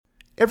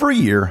Every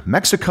year,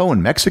 Mexico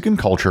and Mexican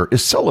culture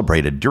is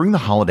celebrated during the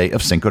holiday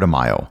of Cinco de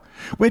Mayo,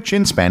 which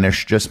in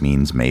Spanish just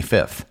means May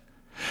 5th.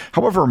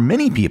 However,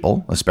 many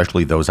people,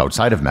 especially those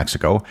outside of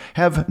Mexico,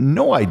 have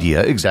no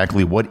idea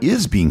exactly what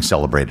is being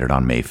celebrated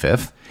on May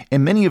 5th,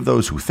 and many of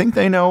those who think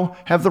they know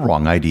have the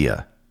wrong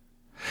idea.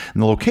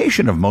 And the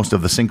location of most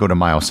of the Cinco de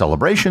Mayo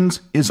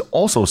celebrations is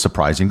also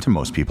surprising to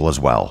most people as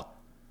well.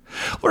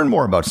 Learn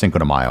more about Cinco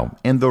de Mayo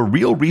and the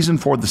real reason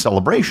for the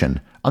celebration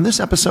on this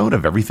episode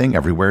of Everything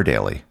Everywhere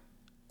Daily.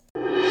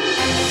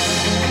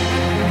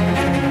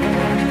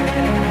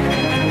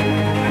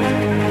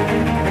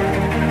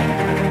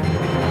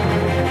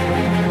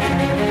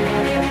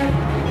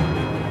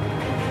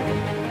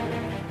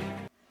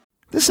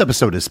 This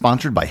episode is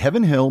sponsored by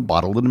Heaven Hill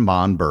Bottled and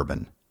Bond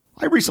Bourbon.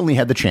 I recently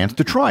had the chance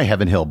to try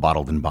Heaven Hill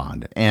Bottled and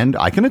Bond, and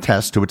I can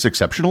attest to its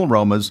exceptional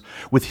aromas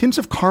with hints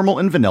of caramel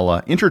and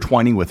vanilla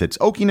intertwining with its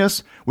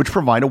oakiness, which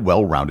provide a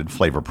well-rounded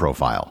flavor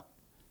profile.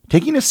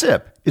 Taking a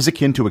sip is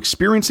akin to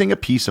experiencing a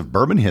piece of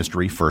bourbon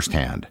history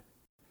firsthand.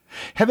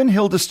 Heaven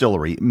Hill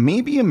Distillery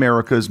may be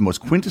America's most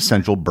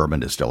quintessential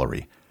bourbon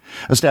distillery.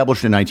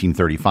 Established in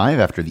 1935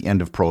 after the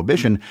end of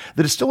Prohibition,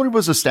 the distillery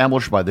was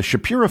established by the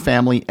Shapira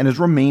family and has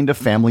remained a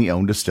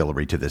family-owned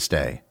distillery to this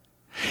day.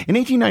 In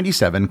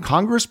 1897,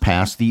 Congress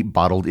passed the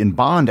Bottled in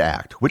Bond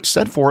Act, which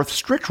set forth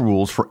strict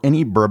rules for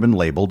any bourbon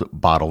labeled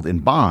Bottled in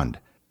Bond.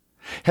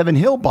 Heaven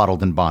Hill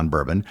Bottled in Bond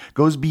Bourbon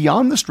goes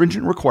beyond the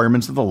stringent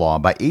requirements of the law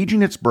by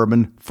aging its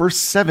bourbon for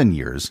 7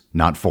 years,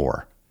 not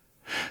 4.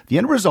 The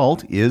end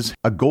result is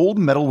a gold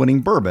medal-winning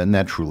bourbon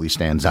that truly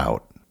stands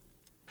out.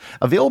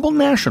 Available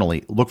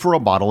nationally, look for a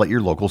bottle at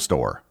your local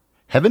store.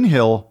 Heaven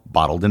Hill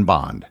Bottled in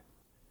Bond.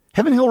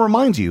 Heaven Hill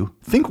reminds you,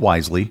 think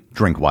wisely,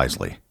 drink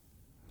wisely.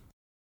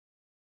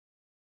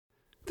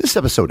 This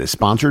episode is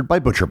sponsored by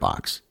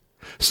ButcherBox.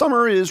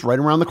 Summer is right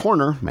around the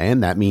corner,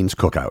 and that means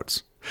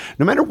cookouts.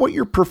 No matter what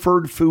your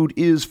preferred food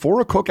is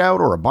for a cookout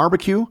or a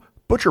barbecue,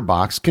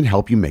 ButcherBox can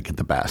help you make it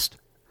the best.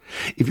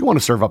 If you want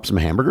to serve up some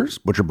hamburgers,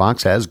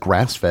 ButcherBox has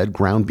grass-fed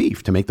ground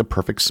beef to make the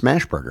perfect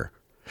smash burger.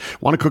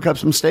 Want to cook up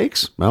some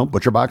steaks? Well,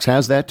 ButcherBox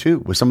has that too,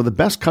 with some of the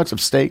best cuts of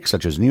steak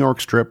such as New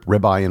York strip,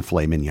 ribeye, and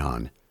filet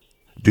mignon.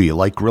 Do you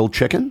like grilled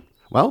chicken?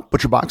 Well,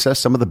 ButcherBox has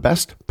some of the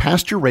best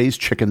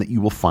pasture-raised chicken that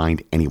you will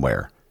find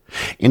anywhere.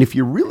 And if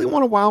you really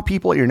want to wow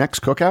people at your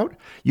next cookout,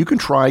 you can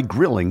try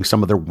grilling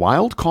some of their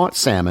wild-caught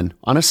salmon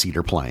on a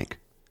cedar plank.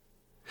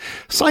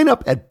 Sign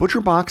up at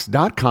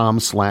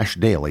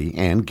butcherbox.com/daily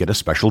and get a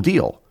special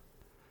deal.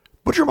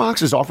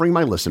 ButcherBox is offering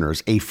my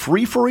listeners a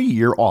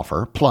free-for-a-year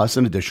offer plus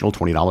an additional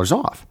 $20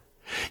 off.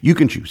 You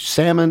can choose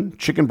salmon,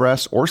 chicken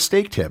breasts, or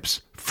steak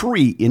tips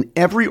free in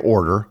every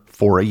order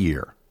for a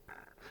year.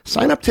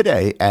 Sign up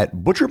today at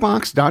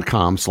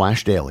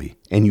butcherbox.com/daily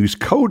and use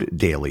code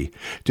DAILY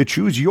to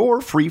choose your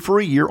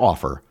free-for-a-year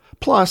offer,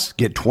 plus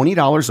get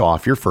 $20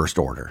 off your first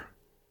order.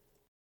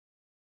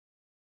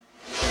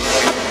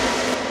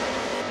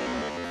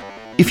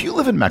 If you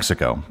live in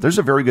Mexico, there's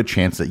a very good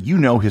chance that you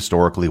know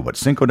historically what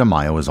Cinco de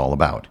Mayo is all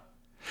about.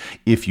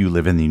 If you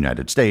live in the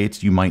United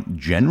States, you might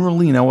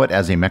generally know it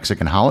as a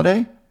Mexican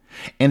holiday.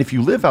 And if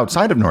you live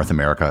outside of North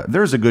America,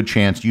 there's a good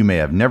chance you may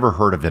have never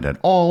heard of it at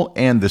all,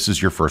 and this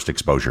is your first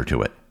exposure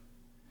to it.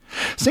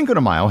 Cinco de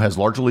Mayo has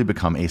largely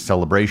become a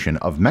celebration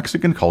of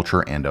Mexican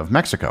culture and of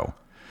Mexico.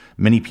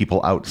 Many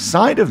people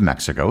outside of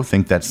Mexico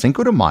think that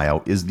Cinco de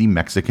Mayo is the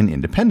Mexican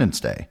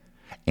Independence Day,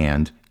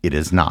 and it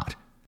is not.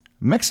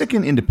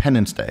 Mexican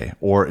Independence Day,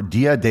 or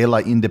Dia de la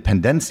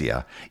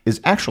Independencia,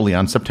 is actually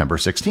on September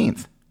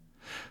 16th.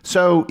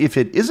 So, if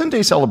it isn't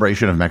a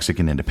celebration of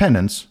Mexican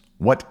independence,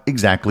 what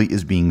exactly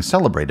is being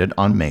celebrated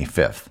on May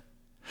 5th?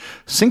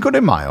 Cinco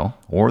de Mayo,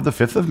 or the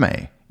 5th of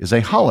May, is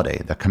a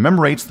holiday that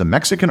commemorates the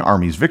Mexican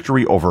Army's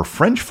victory over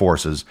French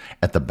forces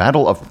at the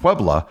Battle of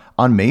Puebla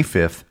on May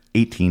 5th,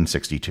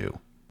 1862.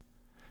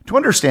 To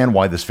understand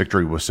why this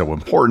victory was so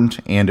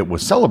important and it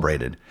was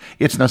celebrated,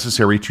 it's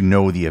necessary to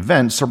know the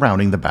events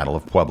surrounding the Battle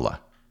of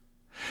Puebla.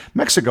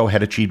 Mexico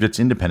had achieved its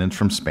independence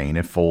from Spain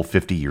a full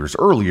 50 years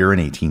earlier in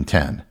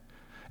 1810.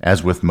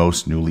 As with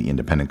most newly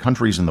independent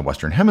countries in the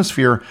Western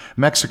Hemisphere,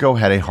 Mexico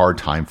had a hard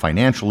time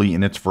financially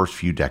in its first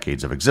few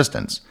decades of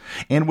existence,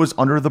 and was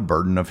under the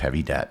burden of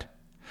heavy debt.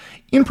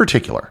 In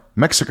particular,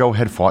 Mexico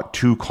had fought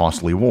two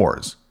costly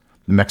wars: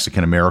 the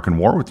Mexican-American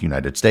War with the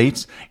United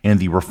States, and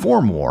the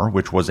Reform War,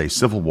 which was a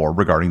civil war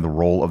regarding the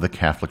role of the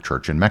Catholic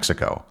Church in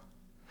Mexico.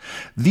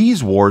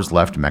 These wars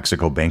left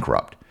Mexico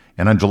bankrupt,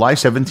 and on July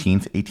 17,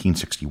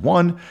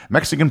 1861,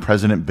 Mexican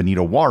President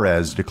Benito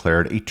Juarez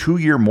declared a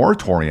 2-year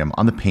moratorium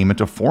on the payment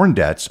of foreign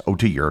debts owed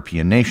to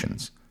European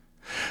nations.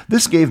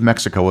 This gave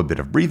Mexico a bit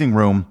of breathing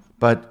room,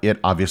 but it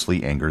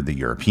obviously angered the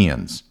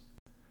Europeans.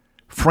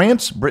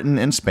 France, Britain,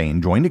 and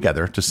Spain joined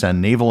together to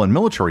send naval and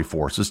military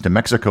forces to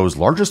Mexico's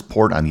largest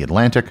port on the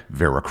Atlantic,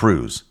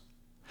 Veracruz.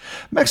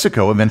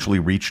 Mexico eventually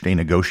reached a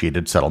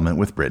negotiated settlement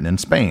with Britain and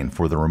Spain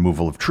for the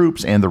removal of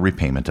troops and the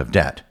repayment of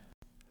debt.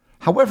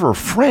 However,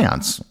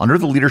 France, under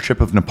the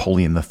leadership of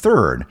Napoleon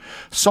III,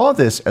 saw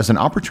this as an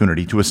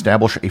opportunity to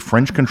establish a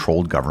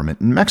French-controlled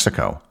government in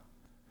Mexico.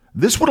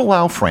 This would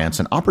allow France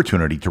an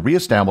opportunity to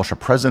reestablish a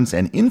presence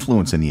and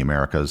influence in the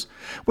Americas,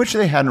 which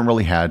they hadn't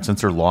really had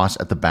since their loss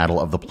at the Battle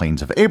of the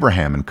Plains of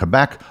Abraham in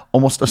Quebec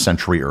almost a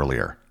century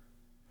earlier.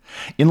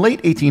 In late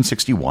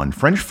 1861,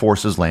 French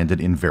forces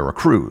landed in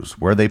Veracruz,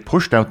 where they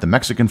pushed out the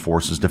Mexican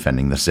forces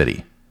defending the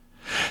city.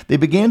 They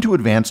began to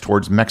advance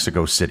towards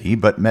Mexico City,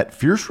 but met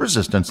fierce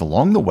resistance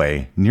along the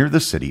way near the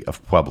city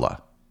of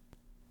Puebla.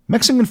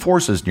 Mexican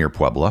forces near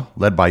Puebla,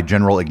 led by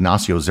General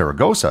Ignacio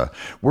Zaragoza,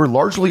 were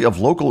largely of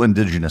local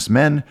indigenous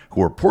men who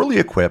were poorly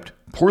equipped,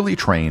 poorly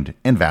trained,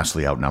 and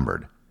vastly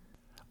outnumbered.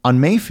 On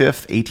May 5,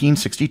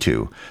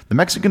 1862, the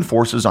Mexican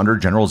forces under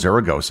General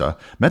Zaragoza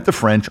met the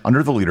French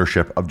under the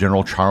leadership of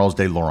General Charles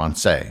de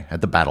Lorence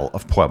at the Battle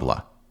of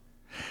Puebla.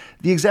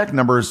 The exact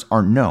numbers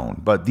aren't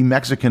known, but the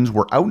Mexicans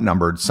were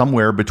outnumbered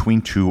somewhere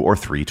between 2 or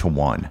 3 to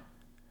 1.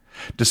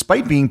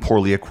 Despite being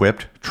poorly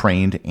equipped,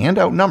 trained, and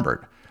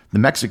outnumbered, the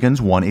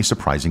Mexicans won a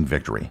surprising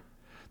victory.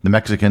 The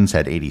Mexicans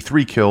had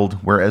 83 killed,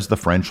 whereas the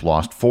French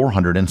lost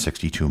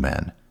 462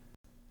 men.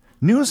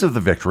 News of the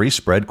victory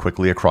spread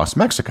quickly across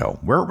Mexico,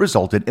 where it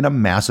resulted in a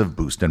massive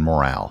boost in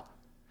morale.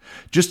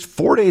 Just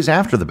 4 days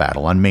after the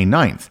battle, on May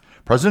 9th,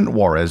 President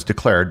Juarez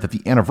declared that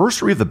the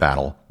anniversary of the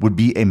battle would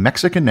be a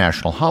Mexican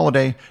national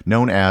holiday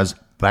known as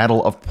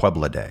Battle of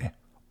Puebla Day,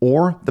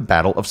 or the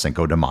Battle of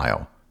Cinco de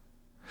Mayo.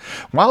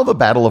 While the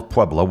Battle of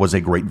Puebla was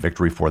a great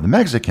victory for the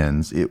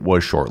Mexicans, it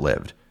was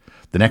short-lived.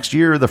 The next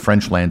year, the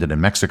French landed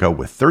in Mexico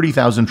with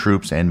 30,000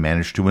 troops and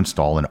managed to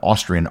install an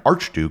Austrian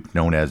archduke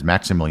known as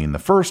Maximilian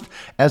I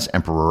as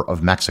Emperor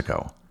of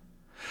Mexico.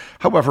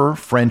 However,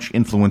 French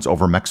influence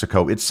over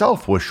Mexico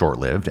itself was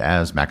short-lived,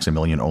 as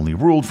Maximilian only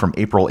ruled from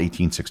April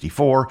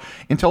 1864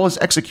 until his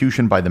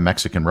execution by the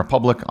Mexican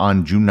Republic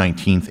on June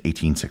 19,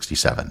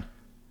 1867.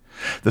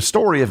 The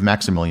story of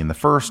Maximilian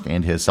I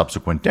and his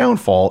subsequent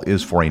downfall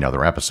is for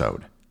another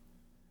episode.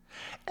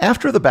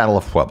 After the Battle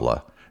of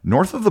Puebla,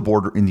 north of the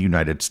border in the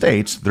United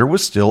States, there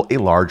was still a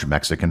large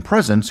Mexican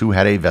presence who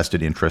had a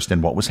vested interest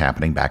in what was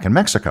happening back in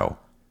Mexico.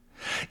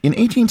 In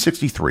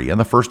 1863, on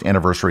the first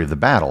anniversary of the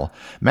battle,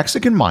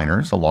 Mexican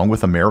miners, along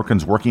with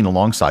Americans working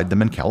alongside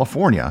them in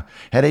California,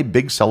 had a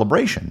big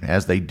celebration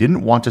as they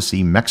didn't want to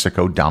see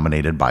Mexico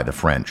dominated by the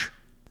French.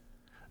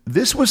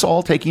 This was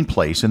all taking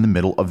place in the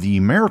middle of the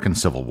American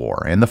Civil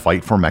War, and the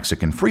fight for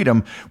Mexican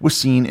freedom was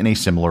seen in a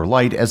similar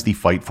light as the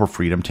fight for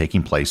freedom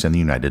taking place in the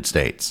United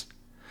States.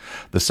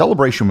 The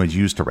celebration was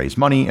used to raise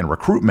money and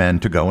recruit men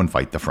to go and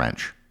fight the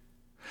French.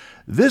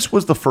 This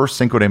was the first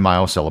Cinco de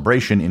Mayo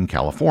celebration in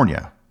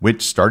California,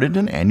 which started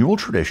an annual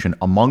tradition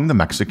among the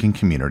Mexican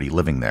community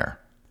living there.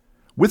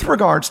 With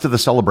regards to the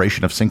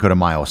celebration of Cinco de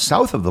Mayo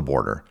south of the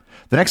border,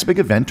 the next big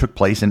event took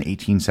place in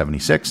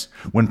 1876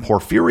 when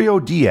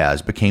Porfirio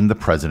Diaz became the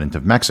president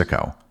of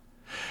Mexico.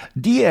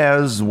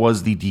 Diaz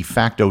was the de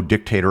facto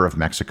dictator of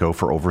Mexico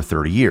for over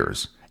 30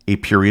 years, a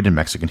period in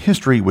Mexican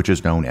history which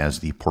is known as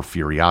the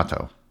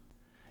Porfiriato.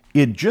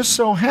 It just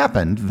so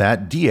happened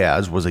that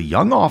Diaz was a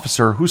young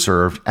officer who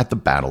served at the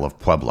Battle of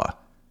Puebla.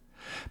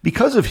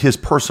 Because of his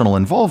personal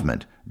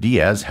involvement,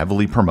 Diaz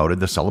heavily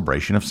promoted the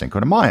celebration of Cinco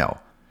de Mayo.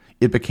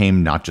 It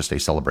became not just a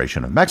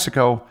celebration of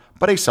Mexico,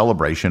 but a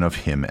celebration of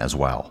him as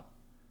well.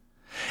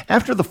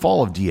 After the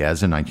fall of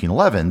Diaz in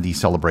 1911, the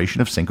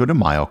celebration of Cinco de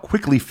Mayo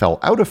quickly fell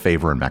out of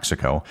favor in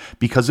Mexico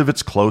because of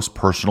its close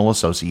personal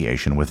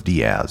association with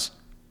Diaz.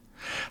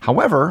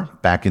 However,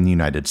 back in the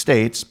United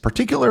States,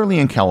 particularly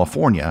in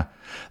California,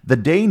 the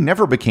day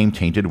never became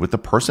tainted with the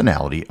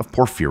personality of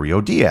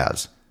Porfirio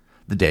Diaz.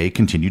 The day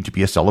continued to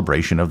be a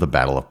celebration of the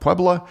Battle of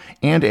Puebla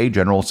and a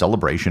general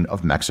celebration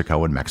of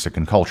Mexico and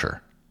Mexican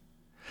culture.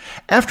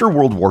 After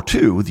World War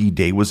II, the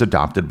day was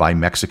adopted by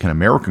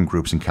Mexican-American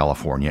groups in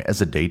California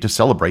as a day to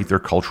celebrate their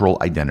cultural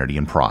identity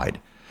and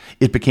pride.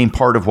 It became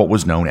part of what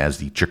was known as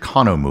the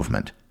Chicano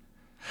movement.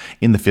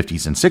 In the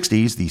 50s and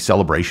 60s, the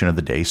celebration of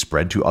the day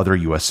spread to other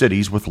U.S.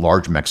 cities with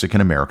large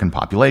Mexican-American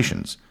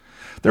populations.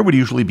 There would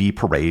usually be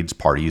parades,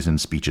 parties, and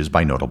speeches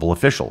by notable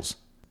officials.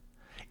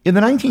 In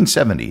the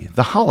 1970s,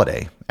 the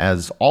holiday,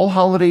 as all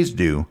holidays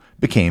do,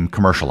 became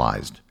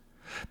commercialized.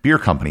 Beer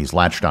companies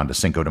latched onto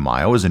Cinco de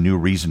Mayo as a new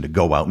reason to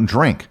go out and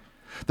drink.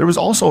 There was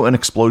also an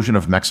explosion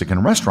of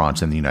Mexican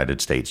restaurants in the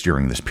United States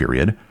during this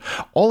period,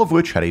 all of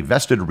which had a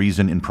vested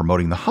reason in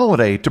promoting the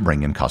holiday to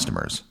bring in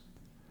customers.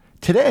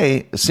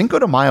 Today, Cinco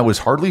de Mayo is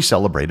hardly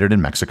celebrated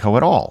in Mexico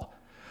at all.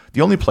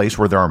 The only place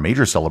where there are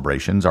major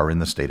celebrations are in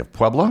the state of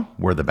Puebla,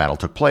 where the battle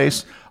took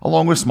place,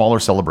 along with smaller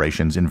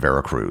celebrations in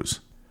Veracruz.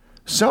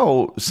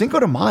 So, Cinco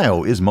de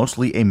Mayo is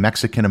mostly a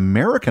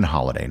Mexican-American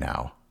holiday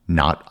now,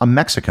 not a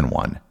Mexican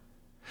one.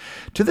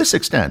 To this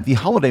extent, the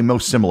holiday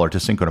most similar to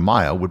Cinco de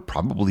Mayo would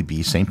probably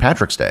be St.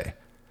 Patrick's Day.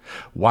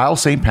 While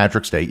St.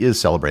 Patrick's Day is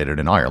celebrated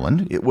in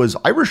Ireland, it was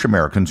Irish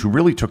Americans who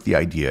really took the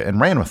idea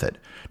and ran with it,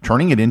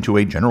 turning it into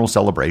a general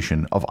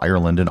celebration of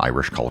Ireland and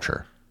Irish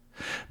culture.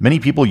 Many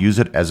people use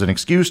it as an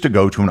excuse to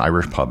go to an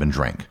Irish pub and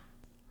drink.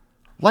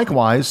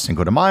 Likewise,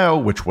 Cinco de Mayo,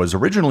 which was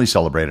originally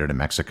celebrated in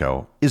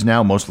Mexico, is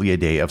now mostly a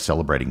day of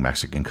celebrating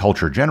Mexican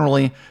culture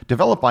generally,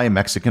 developed by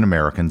Mexican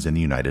Americans in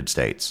the United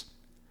States.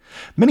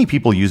 Many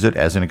people use it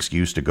as an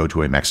excuse to go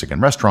to a Mexican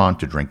restaurant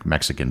to drink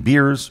Mexican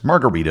beers,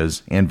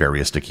 margaritas, and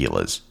various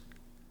tequilas.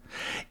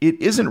 It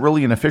isn't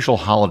really an official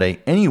holiday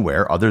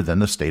anywhere other than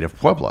the state of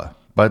Puebla,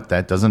 but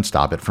that doesn't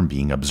stop it from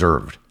being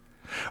observed.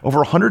 Over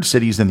 100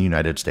 cities in the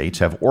United States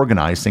have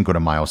organized Cinco de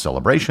Mayo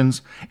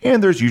celebrations,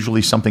 and there's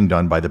usually something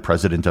done by the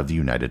President of the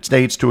United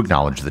States to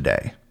acknowledge the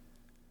day.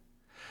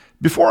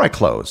 Before I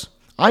close,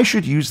 I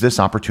should use this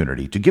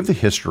opportunity to give the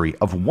history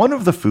of one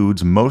of the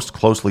foods most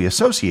closely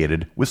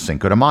associated with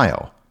Cinco de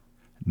Mayo: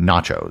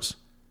 nachos.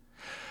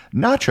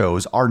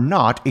 Nachos are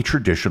not a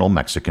traditional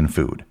Mexican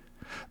food.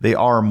 They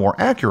are, more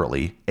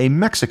accurately, a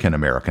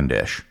Mexican-American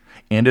dish,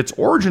 and its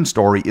origin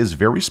story is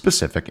very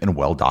specific and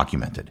well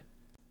documented.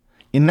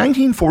 In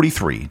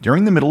 1943,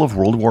 during the middle of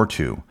World War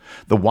II,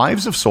 the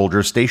wives of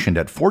soldiers stationed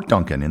at Fort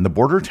Duncan in the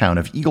border town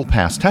of Eagle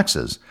Pass,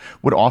 Texas,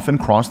 would often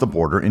cross the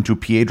border into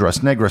Piedras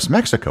Negras,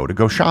 Mexico to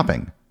go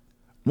shopping.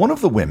 One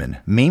of the women,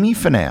 Mamie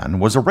Fanan,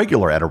 was a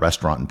regular at a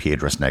restaurant in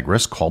Piedras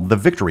Negras called the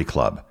Victory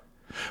Club.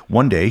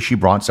 One day, she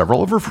brought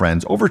several of her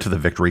friends over to the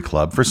Victory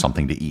Club for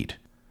something to eat.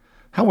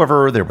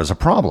 However, there was a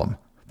problem.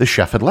 The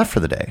chef had left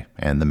for the day,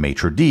 and the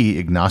maitre d',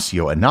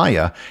 Ignacio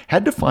Anaya,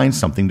 had to find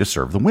something to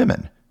serve the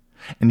women.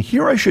 And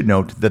here I should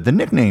note that the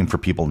nickname for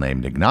people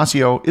named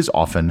Ignacio is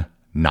often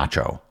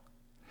Nacho.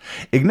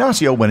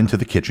 Ignacio went into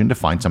the kitchen to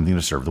find something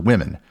to serve the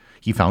women.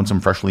 He found some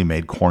freshly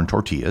made corn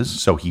tortillas,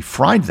 so he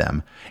fried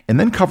them and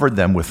then covered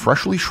them with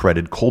freshly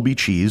shredded Colby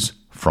cheese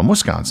from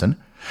Wisconsin,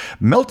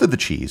 melted the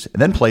cheese,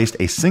 and then placed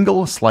a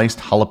single sliced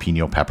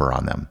jalapeno pepper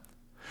on them.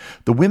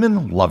 The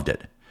women loved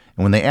it,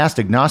 and when they asked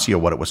Ignacio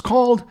what it was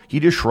called, he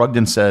just shrugged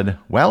and said,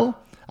 "Well,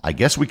 I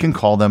guess we can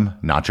call them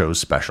Nachos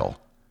Special."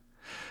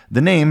 The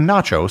name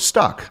Nacho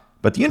stuck,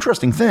 but the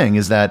interesting thing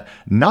is that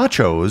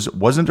nachos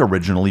wasn't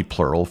originally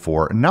plural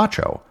for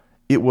nacho.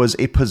 It was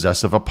a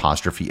possessive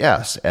apostrophe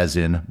S, as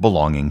in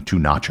belonging to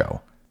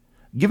Nacho.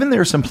 Given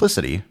their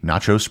simplicity,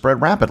 nachos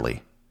spread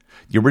rapidly.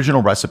 The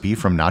original recipe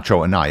from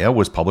Nacho Anaya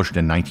was published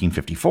in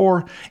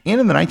 1954, and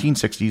in the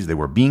 1960s they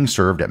were being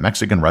served at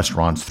Mexican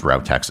restaurants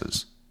throughout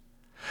Texas.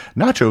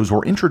 Nachos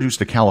were introduced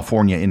to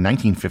California in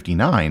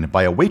 1959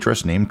 by a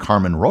waitress named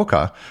Carmen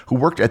Roca, who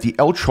worked at the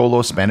El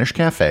Cholo Spanish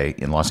Cafe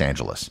in Los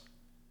Angeles.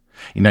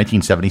 In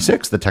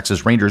 1976, the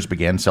Texas Rangers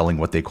began selling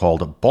what they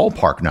called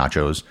ballpark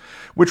nachos,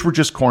 which were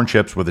just corn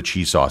chips with a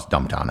cheese sauce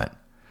dumped on it.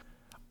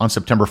 On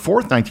September 4,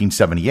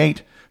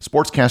 1978,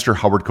 sportscaster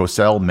Howard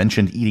Cosell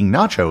mentioned eating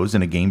nachos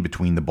in a game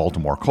between the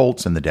Baltimore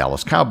Colts and the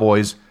Dallas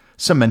Cowboys,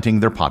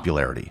 cementing their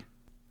popularity.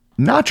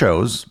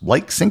 Nachos,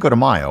 like Cinco de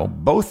Mayo,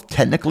 both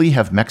technically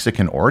have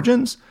Mexican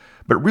origins,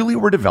 but really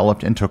were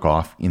developed and took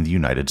off in the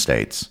United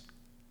States.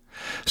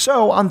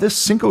 So, on this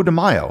Cinco de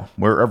Mayo,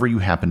 wherever you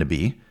happen to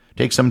be,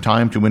 take some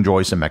time to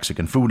enjoy some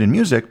Mexican food and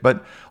music,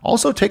 but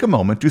also take a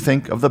moment to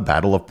think of the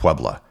Battle of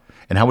Puebla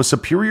and how a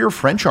superior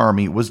French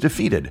army was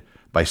defeated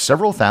by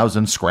several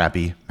thousand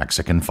scrappy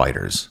Mexican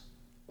fighters.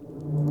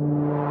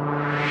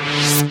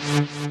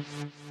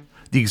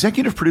 The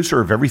executive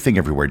producer of Everything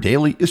Everywhere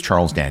Daily is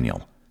Charles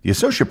Daniel. The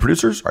associate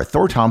producers are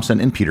Thor Thompson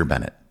and Peter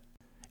Bennett.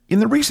 In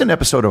the recent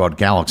episode about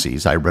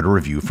galaxies, I read a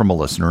review from a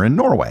listener in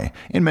Norway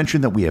and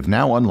mentioned that we have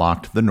now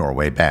unlocked the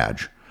Norway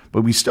badge,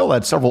 but we still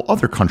had several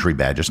other country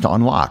badges to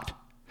unlock.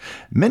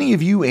 Many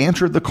of you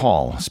answered the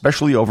call,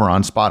 especially over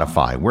on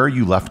Spotify, where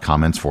you left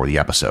comments for the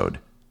episode.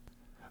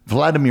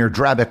 Vladimir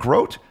Drabik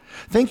wrote,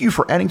 "Thank you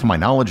for adding to my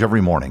knowledge every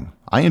morning.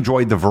 I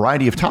enjoyed the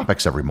variety of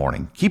topics every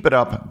morning. Keep it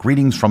up.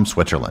 Greetings from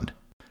Switzerland."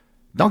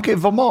 Danke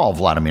vielmals,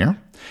 Vladimir.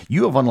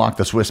 You have unlocked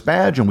the Swiss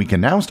badge, and we can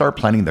now start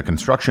planning the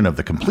construction of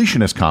the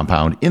completionist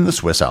compound in the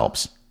Swiss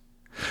Alps.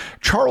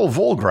 Charles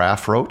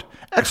Volgraf wrote,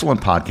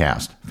 "Excellent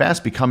podcast,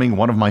 fast becoming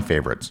one of my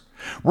favorites.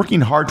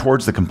 Working hard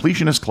towards the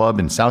completionist club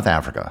in South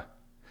Africa."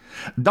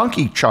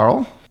 Donkey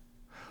Charles.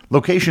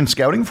 Location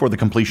scouting for the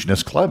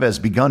completionist club has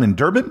begun in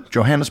Durban,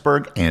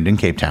 Johannesburg, and in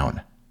Cape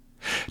Town.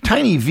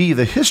 Tiny V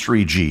the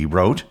History G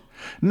wrote,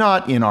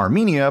 "Not in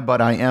Armenia, but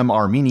I am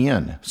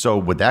Armenian, so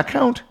would that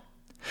count?"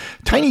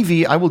 Tiny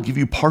V, I will give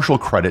you partial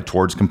credit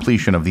towards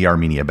completion of the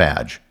Armenia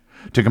badge.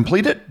 To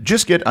complete it,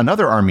 just get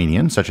another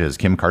Armenian, such as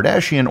Kim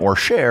Kardashian or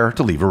Cher,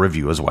 to leave a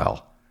review as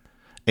well.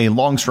 A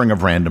long string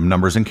of random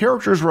numbers and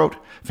characters wrote,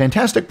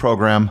 "Fantastic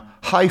program,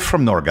 hi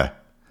from Norge."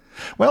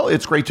 Well,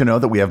 it's great to know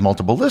that we have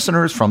multiple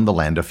listeners from the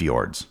land of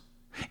fjords.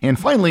 And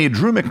finally,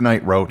 Drew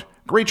McKnight wrote,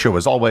 "Great show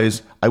as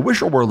always. I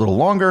wish it were a little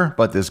longer,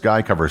 but this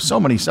guy covers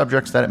so many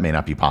subjects that it may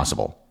not be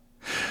possible."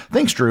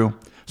 Thanks, Drew.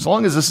 So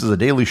long as this is a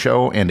daily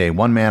show and a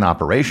one-man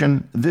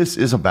operation, this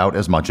is about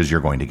as much as you're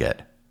going to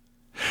get.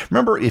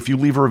 Remember, if you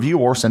leave a review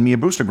or send me a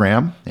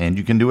boostagram, and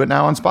you can do it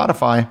now on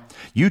Spotify,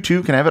 you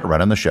too can have it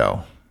right on the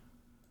show.